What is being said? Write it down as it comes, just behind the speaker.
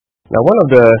Now, one of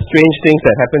the strange things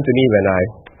that happened to me when I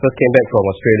first came back from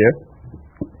Australia,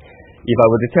 if I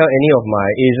were to tell any of my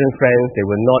Asian friends, they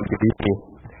would not believe me.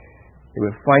 They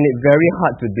would find it very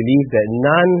hard to believe that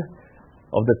none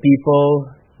of the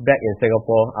people back in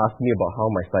Singapore asked me about how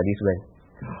my studies went.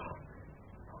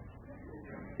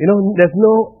 There's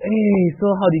no, hey, so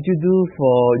how did you do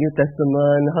for New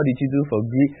Testament? How did you do for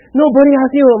Greek? Nobody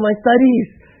asked me about my studies.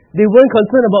 They weren't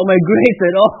concerned about my grades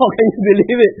at all. Can you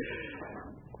believe it?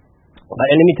 But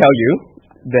let me tell you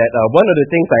that one of the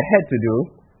things I had to do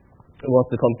was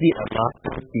to complete a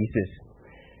master's thesis.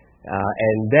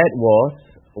 And that was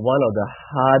one of the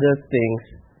hardest things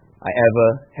I ever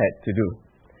had to do.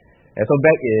 And so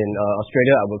back in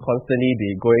Australia, I would constantly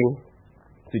be going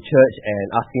to church and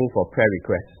asking for prayer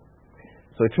requests.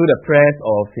 So through the prayers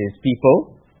of His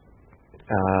people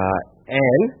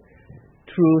and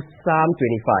through Psalm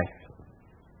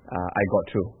 25, I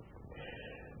got through.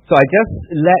 So I just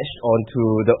latched onto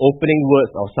the opening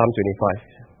words of Psalm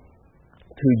 25.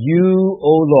 To you,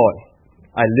 O Lord,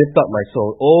 I lift up my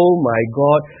soul. Oh my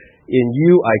God, in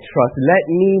you I trust. Let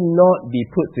me not be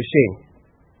put to shame.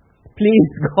 Please,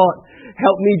 God,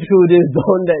 help me through this.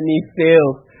 Don't let me fail.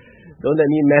 Don't let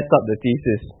me mess up the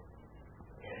thesis.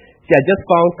 See, I just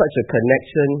found such a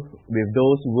connection with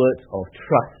those words of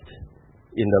trust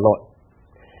in the Lord.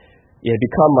 It had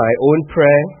become my own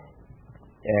prayer.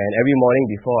 And every morning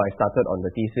before I started on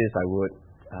the thesis, I would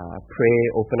pray,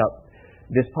 open up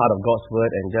this part of God's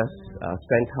Word and just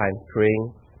spend time praying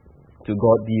to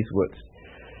God these words.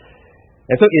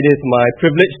 And so it is my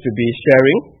privilege to be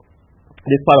sharing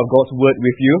this part of God's Word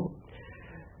with you.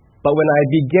 But when I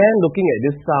began looking at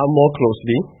this psalm more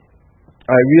closely,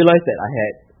 I realized that I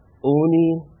had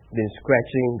only been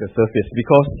scratching the surface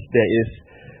because there is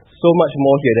so much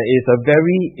more here. There is a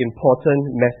very important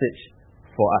message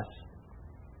for us.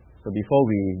 So before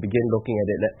we begin looking at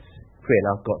it, let's pray and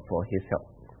ask God for His help.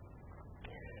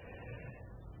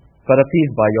 Father,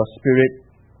 please, by your Spirit,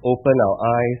 open our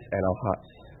eyes and our hearts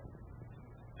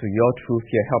to your truth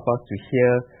here. Help us to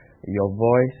hear your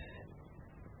voice,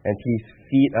 and please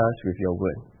feed us with your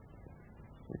word.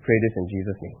 We pray this in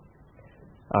Jesus' name.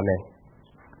 Amen.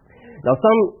 Now,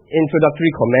 some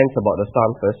introductory comments about the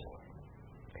psalm first.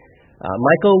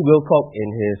 Michael Wilcock in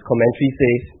his commentary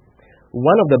says,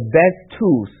 one of the best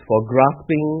tools for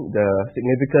grasping the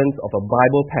significance of a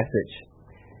Bible passage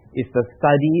is the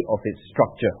study of its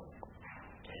structure.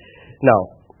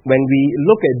 Now, when we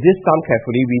look at this psalm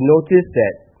carefully, we notice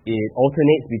that it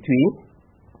alternates between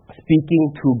speaking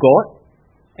to God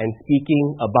and speaking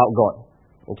about God.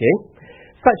 Okay?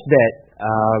 Such that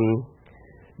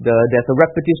there's a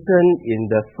repetition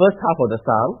in the first half of the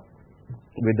psalm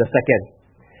with the second.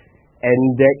 And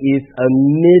there is a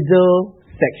middle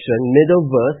section, middle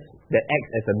verse that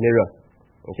acts as a mirror.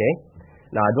 Okay?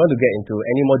 Now, I don't want to get into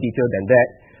any more detail than that,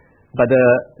 but the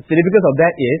significance of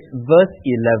that is verse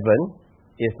 11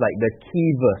 is like the key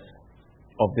verse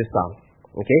of this psalm.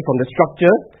 Okay? From the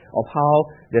structure of how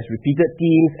there's repeated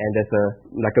themes and there's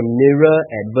like a mirror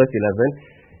at verse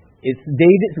 11, it's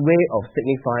David's way of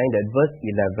signifying that verse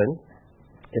 11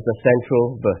 is a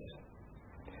central verse.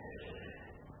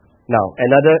 Now,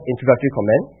 another introductory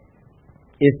comment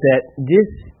is that this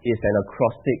is an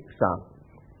acrostic psalm,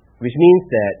 which means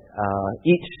that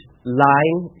each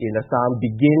line in the psalm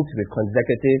begins with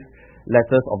consecutive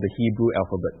letters of the Hebrew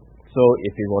alphabet. So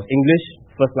if it was English,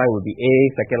 first line would be A,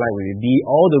 second line would be B,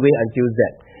 all the way until Z.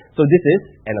 So this is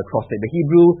an acrostic. The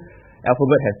Hebrew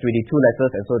alphabet has 22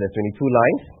 letters, and so there's 22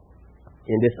 lines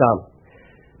in this psalm.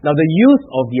 Now the use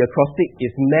of the acrostic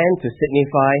is meant to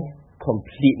signify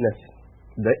completeness,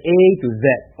 the A to Z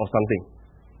of something.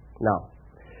 Now,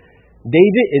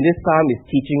 David in this psalm is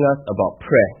teaching us about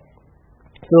prayer.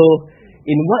 So,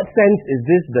 in what sense is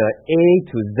this the A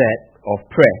to Z of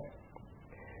prayer?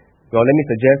 Well, let me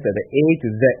suggest that the A to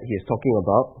Z he is talking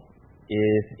about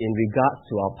is in regards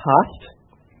to our past,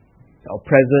 our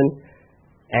present,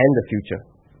 and the future.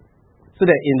 So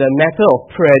that in the matter of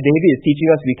prayer, David is teaching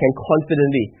us we can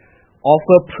confidently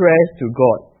offer prayers to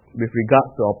God with regards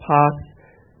to our past,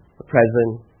 the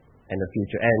present, and the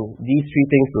future. And these three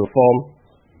things will form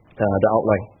the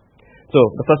outline. So,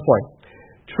 the first point,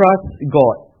 trust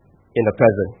God in the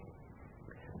present.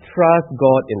 Trust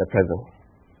God in the present.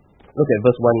 Look at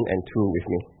verse 1 and 2 with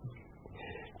me.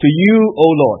 To you, O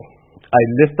Lord, I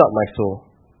lift up my soul.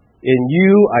 In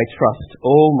you I trust,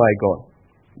 O my God.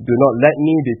 Do not let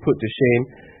me be put to shame,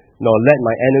 nor let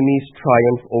my enemies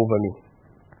triumph over me.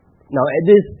 Now, at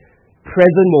this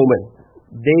present moment,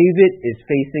 David is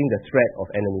facing the threat of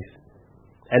enemies.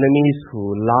 Enemies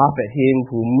who laugh at him,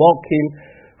 who mock him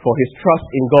for his trust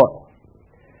in God.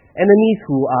 enemies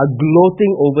who are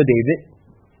gloating over David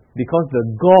because the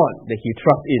God that he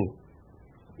trusts in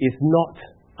is not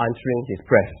answering his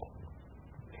prayers.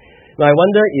 Now, I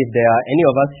wonder if there are any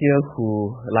of us here who,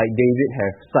 like David,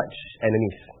 have such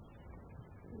enemies.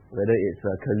 Whether it's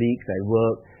colleagues at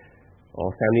work, or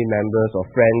family members, or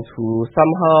friends who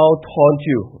somehow taunt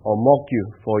you or mock you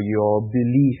for your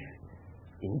belief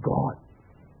in God.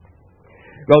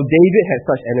 Well, David has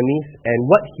such enemies, and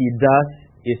what he does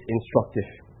is instructive.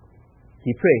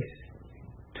 He prays,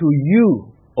 "To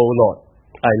you, O Lord,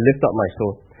 I lift up my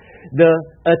soul." The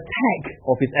attack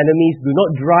of his enemies do not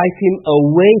drive him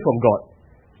away from God.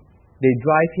 They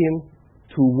drive him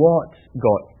towards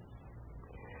God.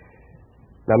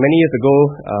 Now, many years ago,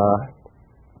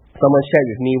 someone shared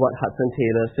with me what Hudson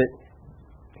Taylor said,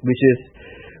 which is,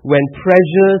 when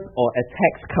pressures or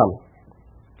attacks come,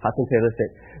 Hudson Taylor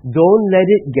said, don't let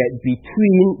it get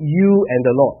between you and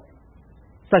the Lord,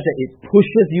 such that it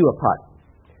pushes you apart,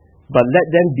 but let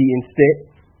them be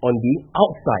instead on the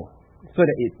outside, so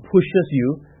that it pushes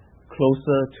you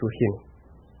closer to Him.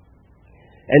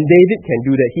 And David can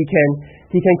do that.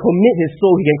 He can commit his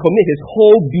soul, he can commit his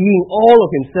whole being, all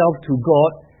of himself to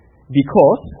God,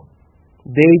 because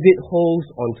David holds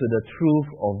onto the truth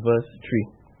of verse 3.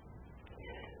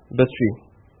 Verse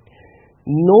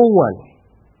 3.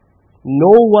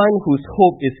 No one whose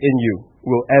hope is in you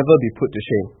will ever be put to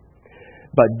shame,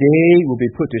 but they will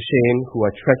be put to shame who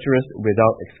are treacherous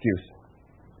without excuse.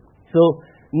 So,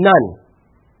 none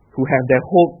who have their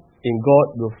hope in God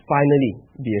will finally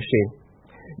be ashamed.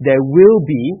 There will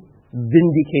be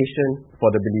vindication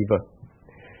for the believer.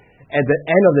 At the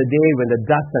end of the day, when the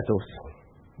dust settles,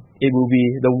 it will be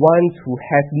the ones who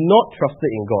have not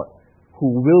trusted in God who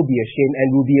will be ashamed, and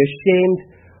will be ashamed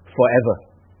forever.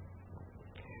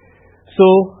 So,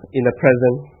 in the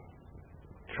present,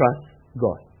 trust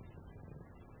God.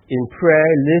 In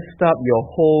prayer, lift up your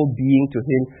whole being to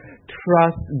Him.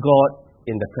 Trust God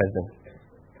in the present.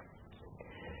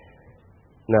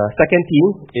 Now, second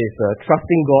theme is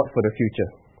trusting God for the future.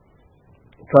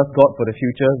 Trust God for the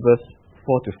future, verse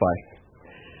 4 to 5.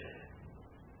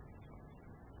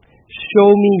 Show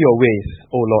me your ways,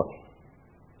 O Lord.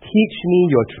 Teach me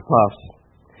your paths.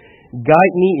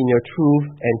 Guide me in your truth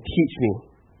and teach me.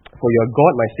 For you are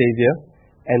God, my Savior,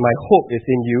 and my hope is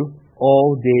in you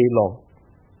all day long.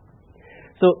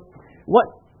 So, what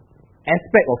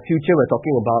aspect of future we're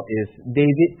talking about is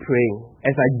David praying,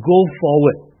 as I go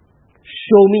forward,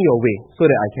 show me your way so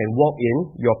that I can walk in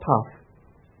your path.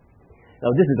 Now,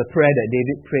 this is the prayer that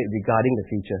David prayed regarding the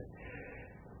future.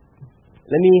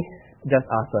 Let me just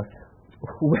ask us,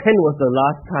 when was the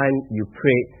last time you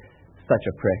prayed such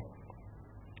a prayer?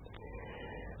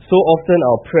 So often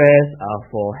our prayers are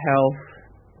for health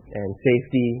and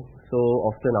safety. So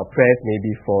often our prayers may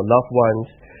be for loved ones.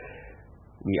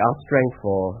 We ask strength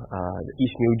for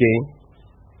each new day.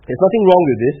 There's nothing wrong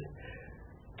with this.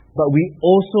 But we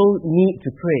also need to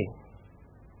pray.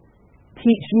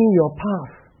 Teach me your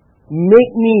path.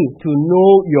 Make me to know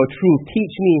your truth.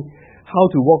 Teach me how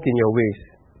to walk in your ways.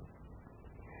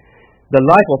 The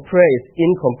life of prayer is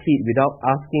incomplete without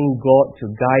asking God to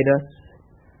guide us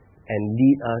and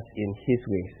lead us in His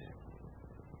ways.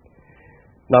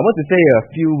 Now, I want to say a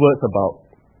few words about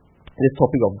this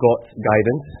topic of God's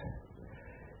guidance.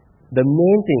 The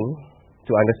main thing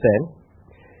to understand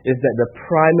is that the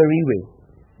primary way,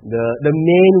 the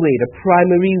main way, the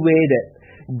primary way that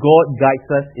God guides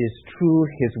us is through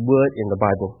His Word in the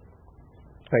Bible.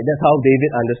 Right, that's how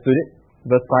David understood it.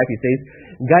 Verse 5, he says,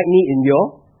 guide me in your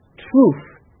truth.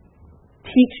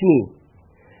 Teach me.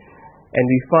 And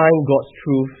we find God's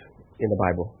truth in the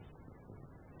Bible.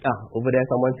 Over there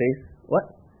someone says,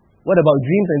 what? What about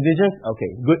dreams and visions? Okay,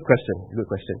 good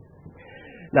question.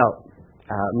 Now,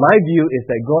 my view is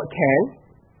that God can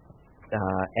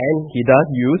and He does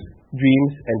use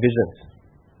dreams and visions.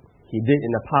 He did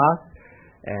in the past,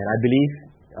 and I believe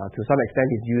to some extent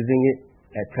He's using it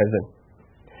at present.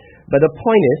 But the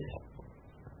point is,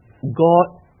 God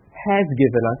has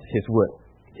given us His Word,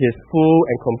 His full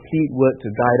and complete Word to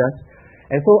guide us.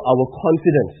 And so our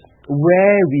confidence,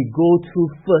 where we go to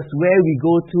first, where we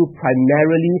go to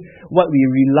primarily, what we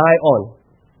rely on,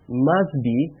 must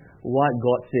be what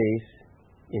God says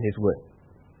in His Word.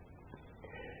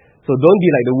 So don't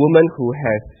be like the woman who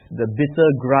has the bitter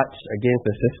grudge against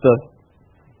her sister,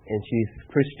 and she's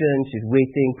Christian, she's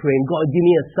waiting, praying, God, give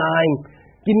me a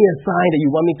sign that you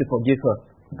want me to forgive her.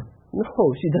 No,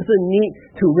 she doesn't need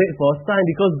to wait for a sign,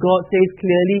 because God says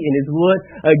clearly in His Word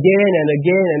again and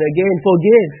again and again,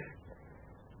 forgive.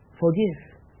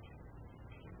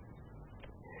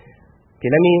 Okay,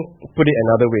 let me put it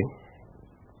another way.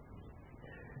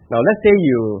 Now, let's say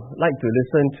you like to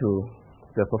listen to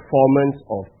the performance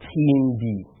of Team B.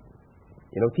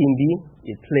 You know, Team B,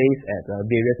 it plays at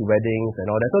various weddings and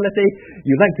all that. So let's say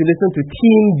you like to listen to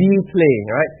Team B play,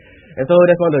 right? And so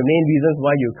that's one of the main reasons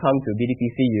why you come to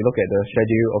BDPC. You look at the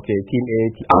schedule, okay, Team A,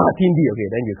 Team B, okay,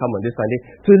 then you come on this Sunday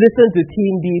to listen to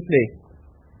Team B play.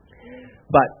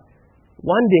 But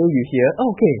one day you hear,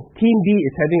 okay, Team B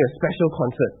is having a special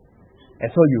concert. And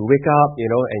so you wake up,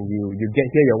 and you get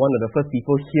here, you're one of the first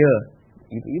people here.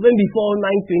 Even before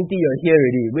 9:20, you're here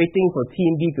already, waiting for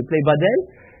Team B to play. But then,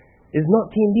 it's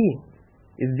not Team B.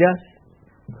 It's just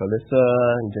Carissa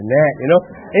and Jeanette,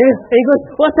 And he goes,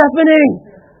 what's happening?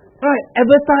 Right,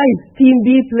 advertise Team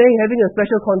B playing, having a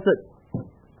special concert.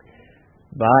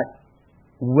 But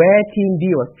where Team B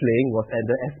was playing was at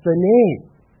the Esplanade.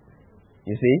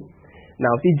 You see?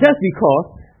 Now, just because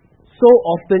so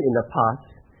often in the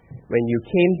past, when you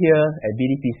came here at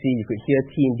BDPC, you could hear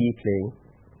Team B playing,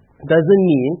 doesn't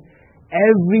mean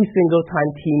every single time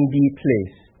Team B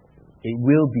plays, it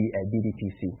will be at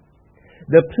BDPC.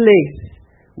 The place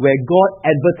where God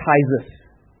advertises,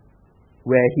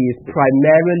 where He is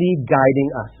primarily guiding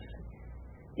us,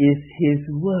 is His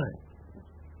Word.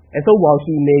 And so while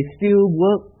He may still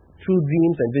work through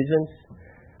dreams and visions,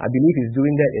 I believe He's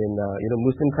doing that in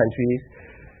Muslim countries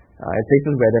and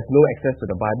places where there's no access to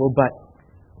the Bible, but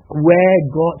where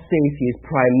God says He is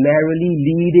primarily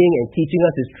leading and teaching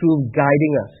us His truth,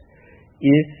 guiding us,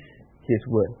 is His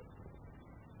Word.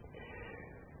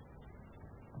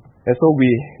 And so we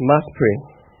must pray,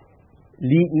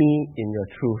 lead me in your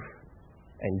truth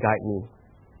and guide me,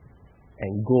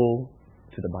 and go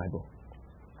to the Bible.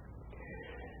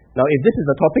 Now, if this is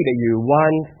a topic that you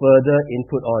want further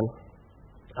input on,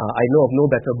 I know of no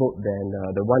better book than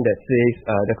the one that says,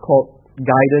 that's called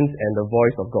Guidance and the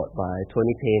Voice of God by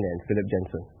Tony Payne and Philip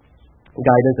Jensen.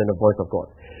 Guidance and the Voice of God.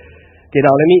 Okay,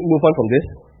 now let me move on from this.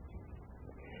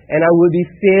 And I will be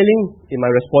failing in my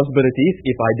responsibilities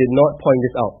if I did not point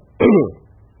this out.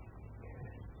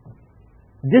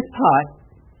 This part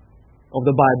of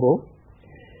the Bible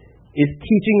is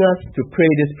teaching us to pray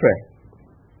this prayer.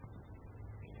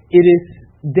 It is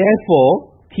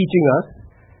therefore teaching us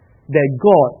that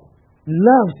God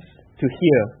loves to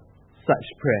hear such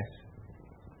prayers.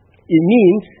 It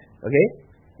means,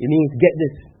 get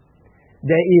this,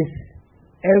 there is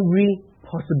every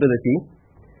possibility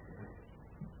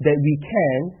that we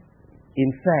can,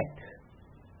 in fact,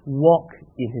 walk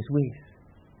in His ways.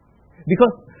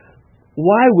 Because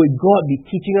why would God be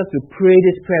teaching us to pray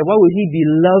this prayer? Why would He be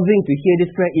loving to hear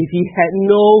this prayer if He had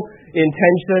no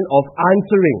intention of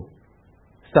answering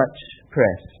such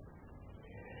prayers?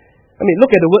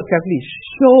 Look at the word carefully.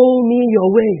 Show me your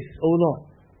ways, O Lord.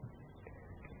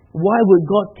 Why would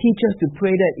God teach us to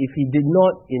pray that if He did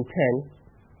not intend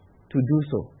to do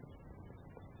so?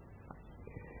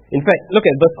 In fact, look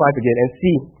at verse 5 again and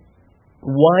see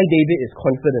why David is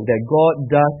confident that God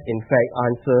does in fact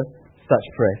answer such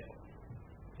prayers.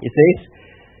 It says,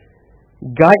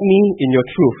 guide me in your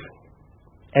truth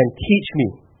and teach me,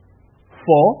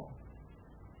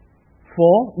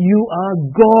 for you are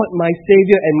God, my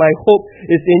Savior, and my hope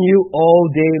is in you all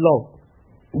day long.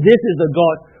 This is the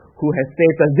God who has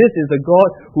saved us. This is the God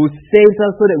who saves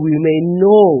us so that we may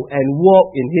know and walk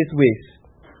in His ways.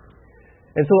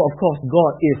 And so, of course,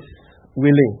 God is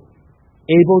willing,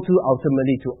 able to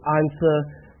ultimately to answer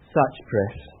such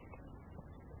prayers.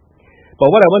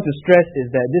 But what I want to stress is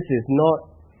that this is not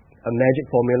a magic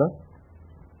formula.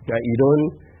 Right? You don't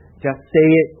just say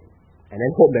it and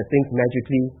then hope that things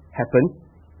magically happen.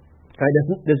 Right?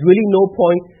 There's really no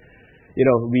point.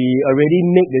 We already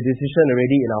make the decision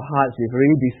already in our hearts. We've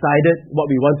already decided what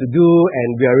we want to do, and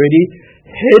we're already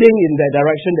heading in that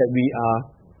direction that we are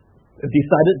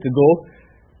decided to go.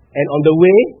 And on the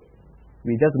way,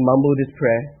 we just mumble this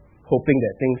prayer, hoping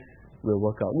that things will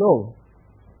work out. No.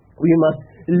 We must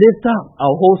lift up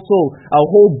our whole soul. Our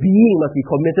whole being must be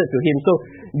committed to Him. So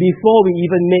before we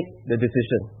even make the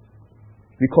decision,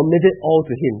 we commit it all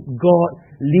to Him. God,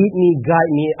 lead me,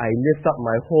 guide me. I lift up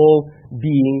my whole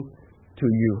being to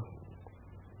you.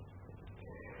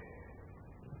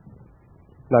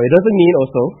 Now, it doesn't mean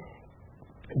also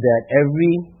that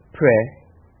every prayer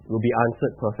will be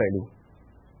answered perfectly.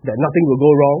 That nothing will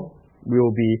go wrong. We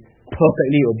will be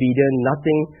perfectly obedient.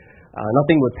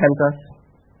 Nothing will tempt us.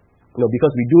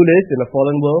 Because we do live in a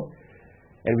fallen world,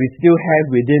 and we still have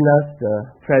within us the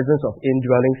presence of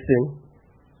indwelling sin.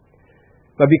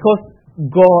 But because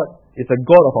God is a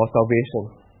God of our salvation,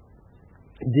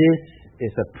 this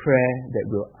is a prayer that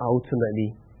will ultimately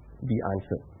be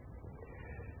answered.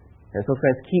 And so,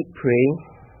 friends, keep praying,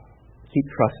 keep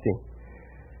trusting.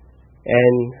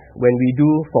 And when we do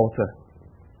falter,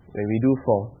 when we do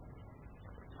fall,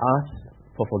 ask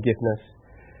for forgiveness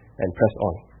and press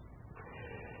on.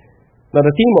 Now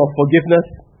the theme of forgiveness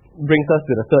brings us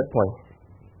to the third point.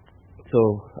 So,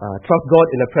 trust God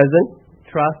in the present,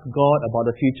 trust God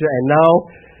about the future, and now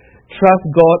trust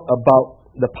God about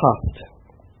the past.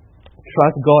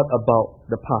 Trust God about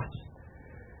the past.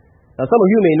 Now some of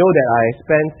you may know that I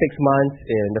spent 6 months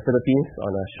in the Philippines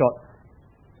on a short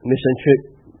mission trip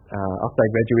after I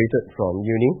graduated from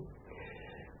uni.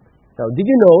 Now, did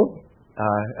you know,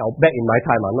 back in my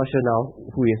time, I'm not sure now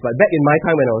who is, but back in my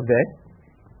time when I was there,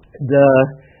 the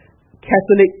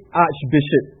Catholic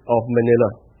Archbishop of Manila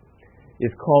is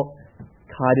called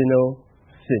Cardinal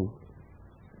Sin.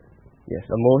 Yes,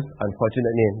 a most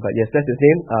unfortunate name, but yes, that's his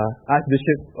name,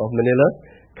 Archbishop of Manila,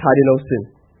 Cardinal Sin.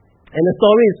 And the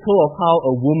story is told of how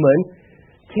a woman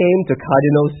came to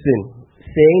Cardinal Sin,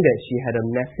 saying that she had a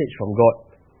message from God.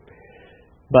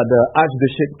 But the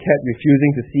Archbishop kept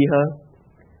refusing to see her,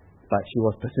 but she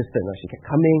was persistent. She kept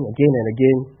coming again and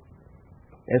again.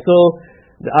 And so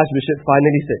the Archbishop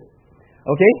finally said,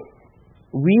 okay,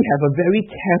 we have a very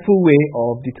careful way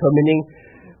of determining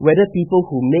whether people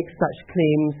who make such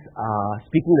claims are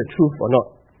speaking the truth or not.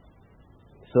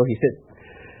 So he said,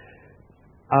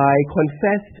 I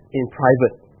confessed in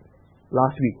private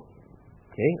last week,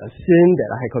 a sin that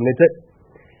I had committed,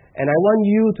 and I want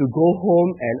you to go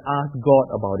home and ask God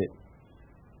about it.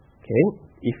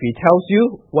 If He tells you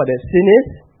what that sin is,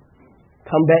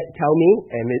 come back, tell me,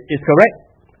 and it's correct.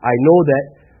 I know that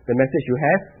the message you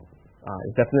have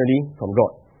is definitely from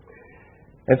God.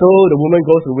 And so the woman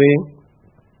goes away,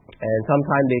 and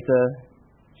sometime later,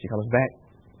 she comes back,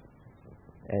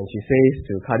 and she says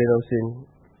to Cardinal Sin,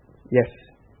 yes,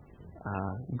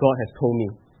 God has told me.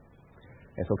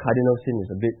 And so Cardinal Sin is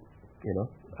a bit,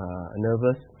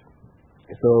 nervous.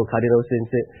 So Cardinal Sin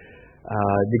said,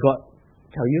 did God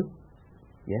tell you?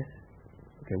 Yes.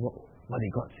 Okay, what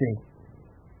did God say?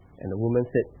 And the woman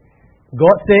said,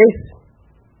 God says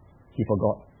He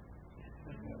forgot.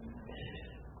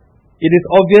 It is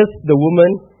obvious the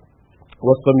woman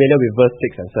was familiar with verse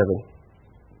 6 and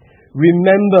 7.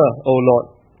 Remember, O Lord,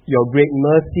 your great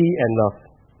mercy and love,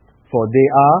 for they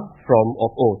are from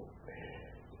of old.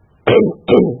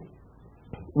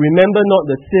 Remember not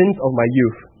the sins of my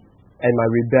youth and my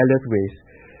rebellious ways.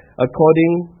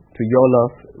 According to your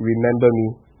love, remember me,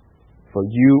 for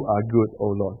you are good, O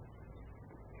Lord.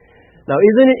 Now,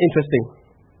 isn't it interesting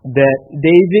that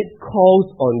David calls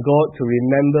on God to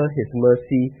remember His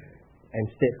mercy and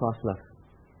steadfast love?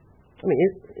 I mean,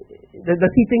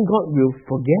 does he think God will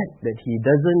forget that He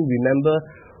doesn't remember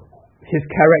His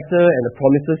character and the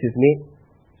promises He's made?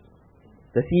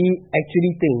 Does he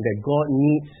actually think that God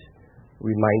needs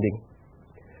reminding?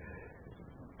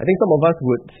 I think some of us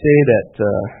would say that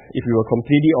if we were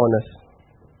completely honest,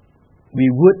 we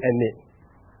would admit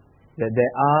that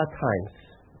there are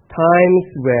times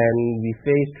when we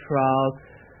face trial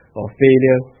or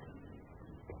failure,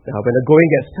 when the going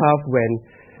gets tough,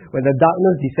 when the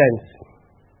darkness descends,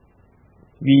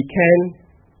 we can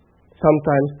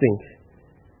sometimes think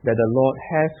that the Lord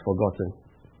has forgotten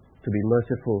to be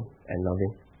merciful and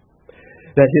loving,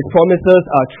 that His promises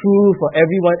are true for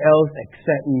everyone else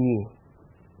except me.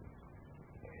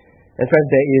 And friends,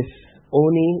 there is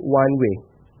only one way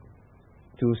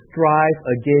to strive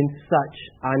against such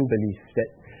unbelief,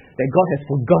 that God has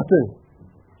forgotten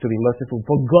to be merciful,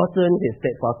 forgotten His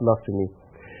steadfast love to me.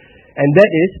 And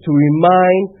that is to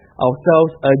remind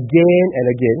ourselves again and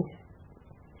again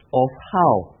of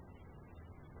how,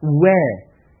 where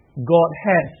God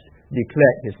has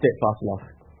declared His steadfast love.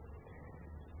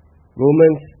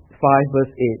 Romans 5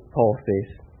 verse 8, Paul says,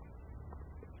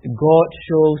 God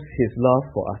shows His love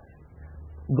for us.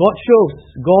 God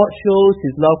shows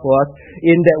His love for us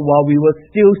in that while we were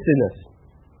still sinners,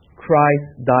 Christ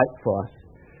died for us.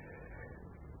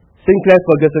 Sinclair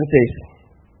Ferguson says,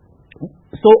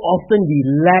 so often we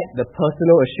lack the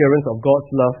personal assurance of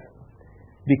God's love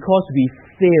because we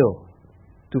fail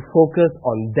to focus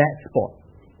on that spot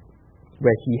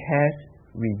where He has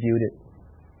revealed it.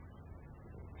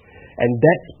 And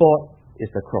that spot is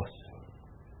the cross.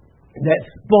 That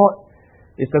spot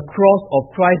is the cross of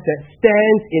Christ that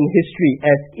stands in history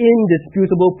as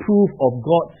indisputable proof of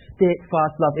God's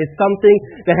steadfast love. It's something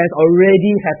that has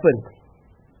already happened.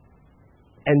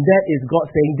 And that is God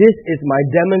saying, this is my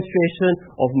demonstration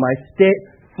of my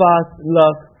steadfast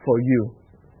love for you.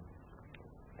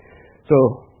 So,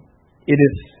 it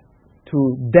is to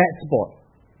that spot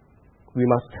we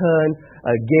must turn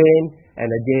again and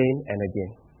again and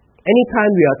again.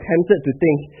 Anytime we are tempted to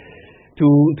think,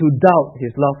 to doubt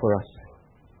His love for us,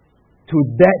 to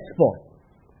that spot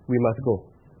we must go.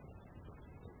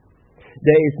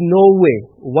 there is no way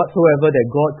whatsoever that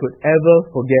God could ever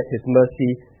forget His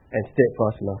mercy and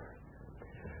steadfast love.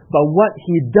 But what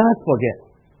He does forget,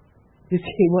 you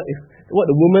see what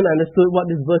the woman understood, what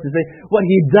this verse is saying, what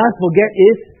He does forget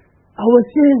is our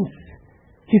sins.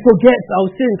 He forgets our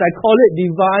sins. I call it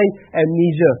divine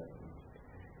amnesia.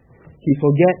 He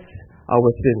forgets our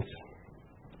sins.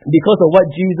 Because of what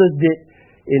Jesus did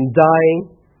in dying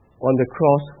on the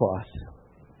cross for us,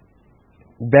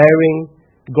 bearing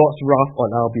God's wrath on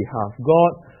our behalf.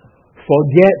 God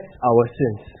forgets our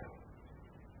sins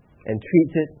and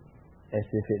treats it as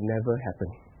if it never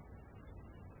happened.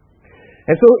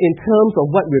 And so in terms of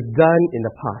what we've done in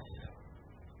the past,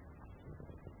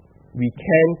 we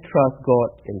can trust God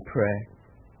in prayer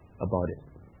about it.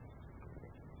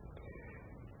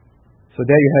 So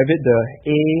there you have it, the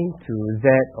A to Z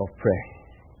of prayer.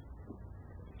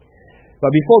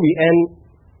 But before we end,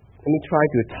 let me try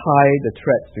to tie the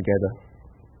threads together.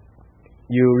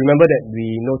 You remember that we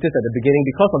noticed at the beginning,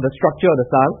 because of the structure of the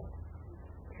psalm,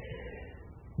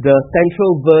 the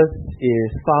central verse is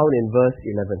found in verse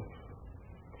 11.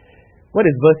 What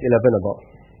is verse 11 about?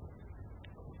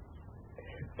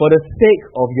 For the sake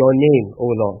of your name, O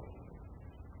Lord.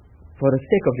 For the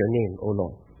sake of your name, O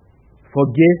Lord.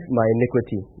 Forgive my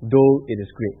iniquity, though it is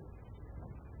great.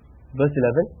 Verse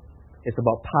 11 is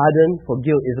about pardon for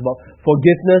guilt. It's about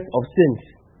forgiveness of sins.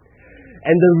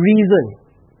 And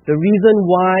the reason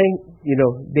why,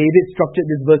 David structured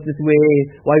this verse this way,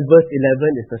 why verse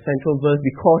 11 is the central verse,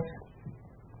 because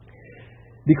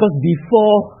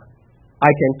before I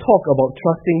can talk about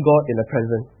trusting God in the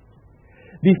present,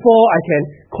 before I can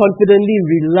confidently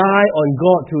rely on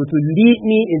God to lead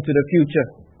me into the future,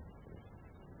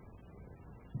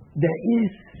 there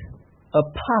is a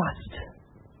past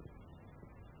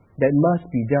that must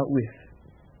be dealt with.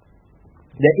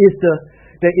 There is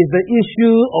the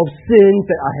issue of sins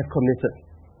that I have committed.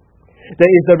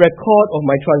 There is the record of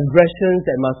my transgressions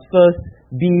that must first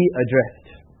be addressed.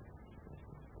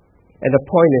 And the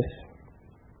point is,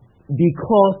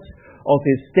 because of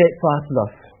His steadfast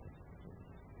love,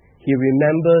 He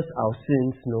remembers our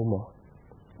sins no more.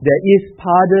 There is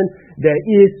pardon, there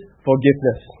is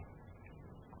forgiveness.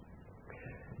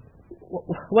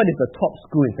 What is the top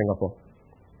school in Singapore?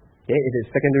 Okay, is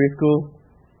it secondary school?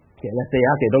 Okay, let's say,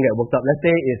 don't get worked up. Let's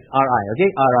say it's RI,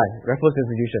 RI, Raffles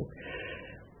Institution.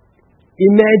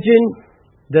 Imagine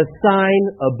the sign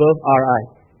above RI.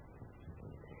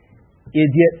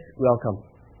 Idiots welcome.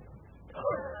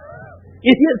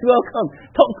 Idiots welcome.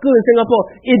 Top school in Singapore,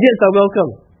 idiots are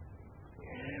welcome.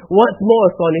 What's more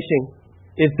astonishing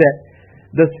is that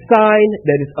the sign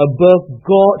that is above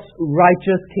God's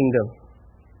righteous kingdom,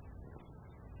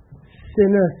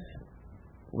 sinners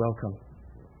welcome.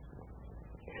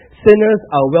 Sinners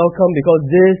are welcome because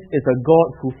this is a God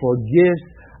who forgives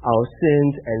our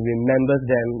sins and remembers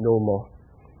them no more.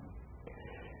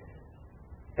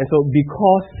 And so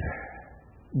because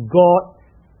God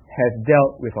has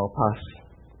dealt with our past,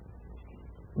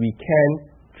 we can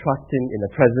trust Him in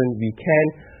the present. We can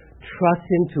trust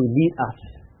Him to lead us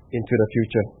into the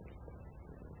future.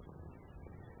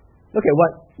 Look at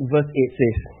what verse 8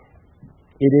 says.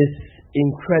 It is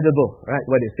incredible, right,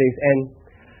 what it says. And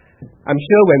I'm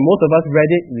sure when most of us read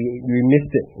it, we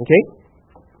missed it, okay?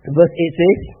 Verse 8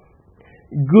 says,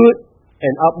 good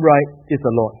and upright is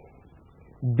the Lord.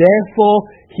 Therefore,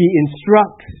 He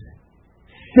instructs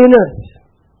sinners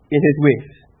in His ways.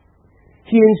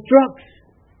 He instructs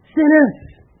sinners.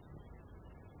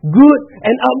 Good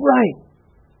and upright.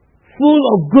 Full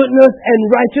of goodness and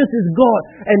righteous is God.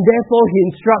 And therefore, He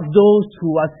instructs those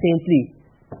who are saintly.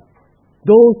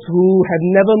 Those who have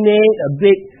never made a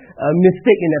big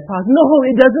mistake in the past. No,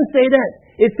 it doesn't say that.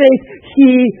 It says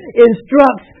He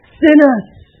instructs sinners.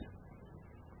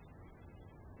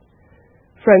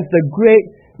 Friends, the great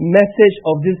message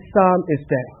of this psalm is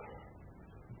that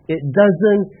it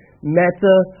doesn't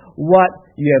matter what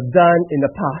you have done in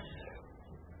the past.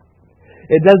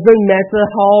 It doesn't matter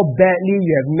how badly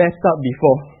you have messed up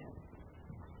before.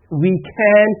 We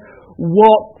can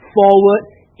walk forward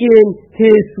in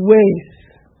His ways.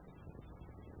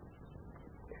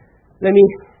 Let me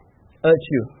urge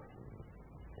you,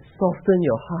 soften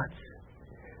your hearts.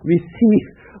 Receive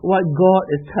what God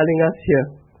is telling us here.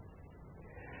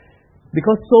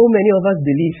 Because so many of us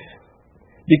believe,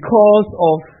 because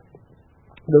of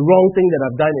the wrong thing that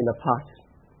I've done in the past,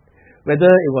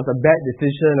 whether it was a bad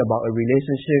decision about a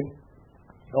relationship,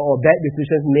 or bad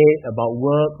decisions made about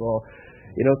work, or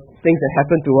things that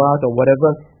happened to us, or whatever,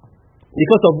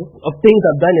 because of things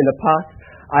I've done in the past,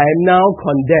 I am now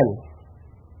condemned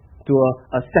to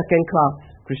a second-class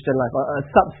Christian life, a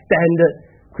substandard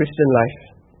Christian life.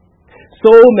 So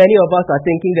many of us are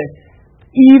thinking that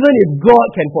even if God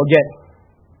can forget,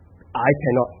 I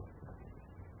cannot.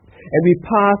 And we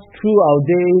pass through our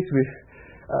days with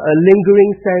a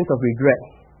lingering sense of regret.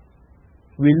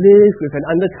 We live with an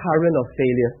undercurrent of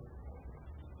failure.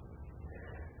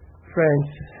 Friends,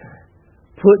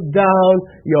 put down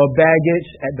your baggage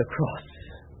at the cross.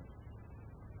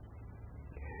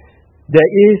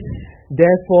 There is,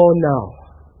 therefore now,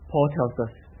 Paul tells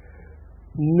us,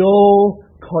 no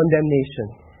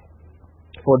condemnation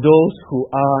for those who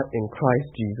are in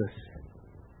Christ Jesus.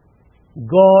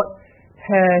 God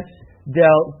has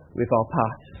dealt with our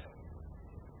past.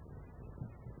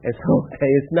 And so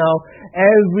there is now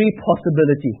every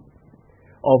possibility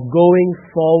of going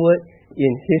forward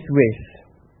in His ways,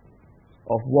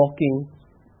 of walking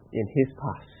in His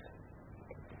paths.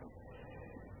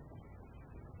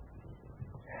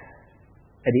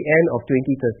 At the end of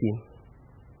 2013,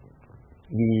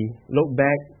 we look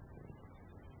back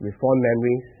with fond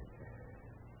memories,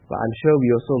 but I'm sure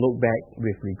we also look back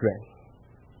with regret.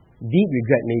 Deep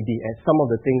regret maybe at some of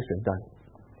the things we've done.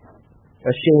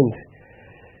 Ashamed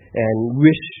and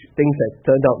wish things had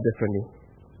turned out differently.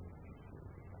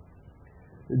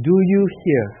 Do you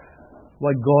hear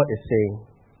what God is saying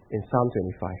in Psalm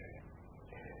 25?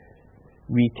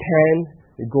 We can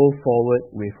go forward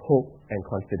with hope and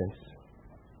confidence.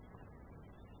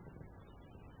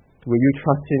 Will you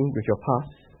trust Him with your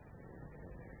past?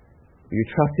 Will you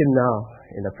trust Him now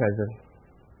in the present?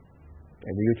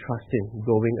 And will you trust Him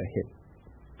going ahead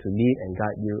to lead and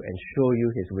guide you and show you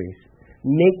His ways,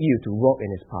 make you to walk in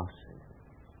His paths?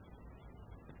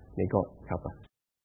 May God help us.